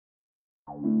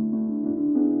Hello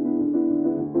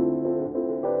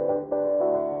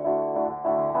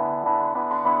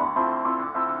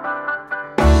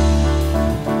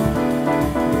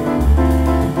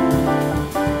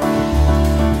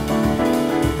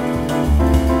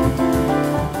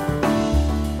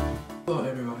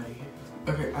everybody.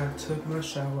 Okay, I took my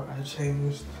shower, I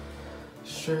changed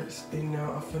shirts, and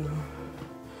now I'm finna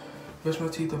brush my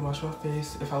teeth and wash my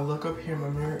face. If I look up here, my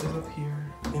mirror is up here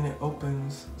and it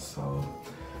opens, so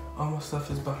all my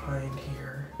stuff is behind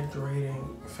here.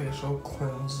 Hydrating facial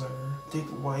cleanser, thick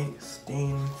white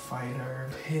stain fighter,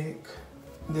 pick.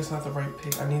 This is not the right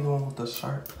pick. I need the one with the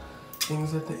sharp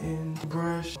things at the end.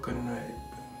 Brush, coconut.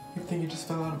 You think you just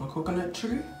fell out of a coconut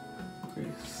tree?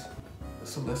 Grease.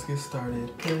 So let's get started.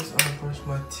 First, I'll brush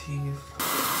my teeth.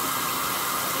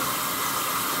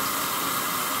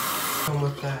 And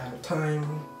with that,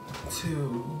 time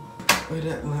to let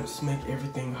that lamps make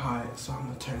everything hot, so I'm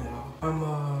gonna turn it off. I'm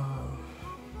gonna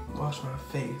wash my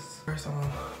face. First, I'm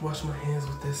gonna wash my hands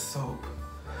with this soap.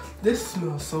 This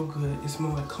smells so good. It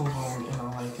smells like cologne, and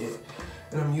I like it.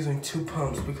 And I'm using 2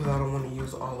 pumps because I don't want to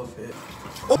use all of it.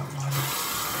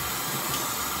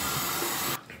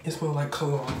 It smells like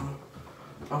cologne.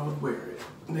 I would wear it.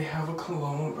 They have a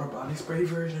cologne or body spray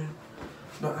version,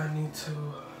 but I need to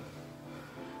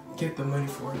get the money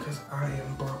for it because I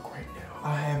am broke right now.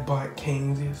 I had bought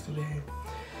Cane's yesterday,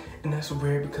 and that's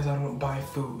weird because I don't buy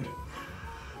food.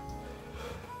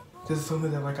 This is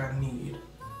something that like I need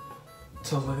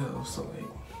to live, so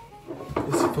like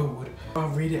it's food. I'll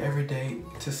read it every day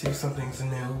to see if something's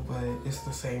new, but it's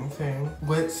the same thing.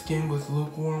 Wet skin with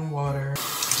lukewarm water.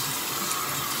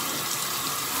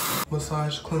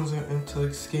 Massage cleanser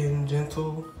into skin,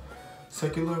 gentle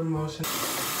circular motion.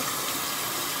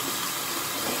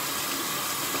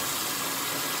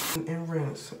 And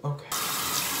rinse. Okay.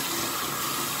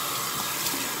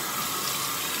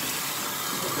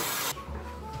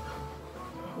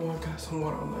 Oh, I got some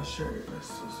water on my shirt. That's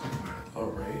just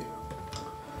alright.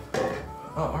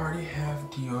 I already have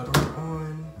deodorant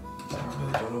on. I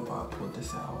really don't know if I'll pull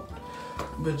this out,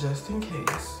 but just in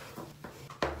case.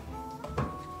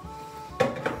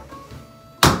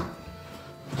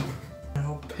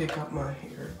 I'll pick up my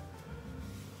hair.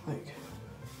 Like,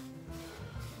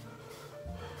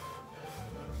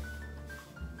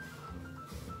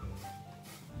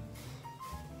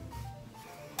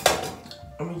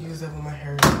 I'm gonna use that when my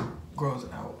hair grows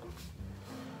out.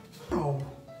 Oh.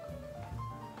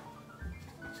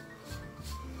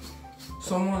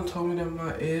 Someone told me that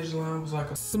my edge line was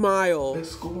like a smile at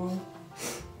school.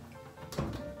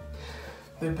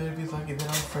 They better be lucky that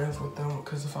I'm friends with them,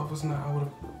 because if I was not, I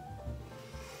would've.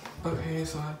 Okay,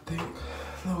 so I think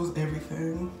that was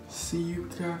everything. See you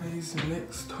guys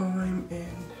next time,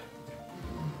 and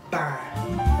bye.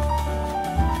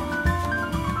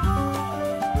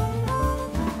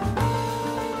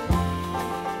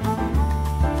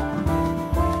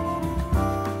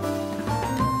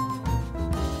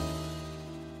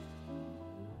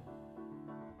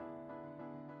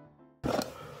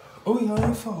 Oh, you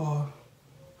ain't fall.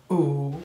 Ooh.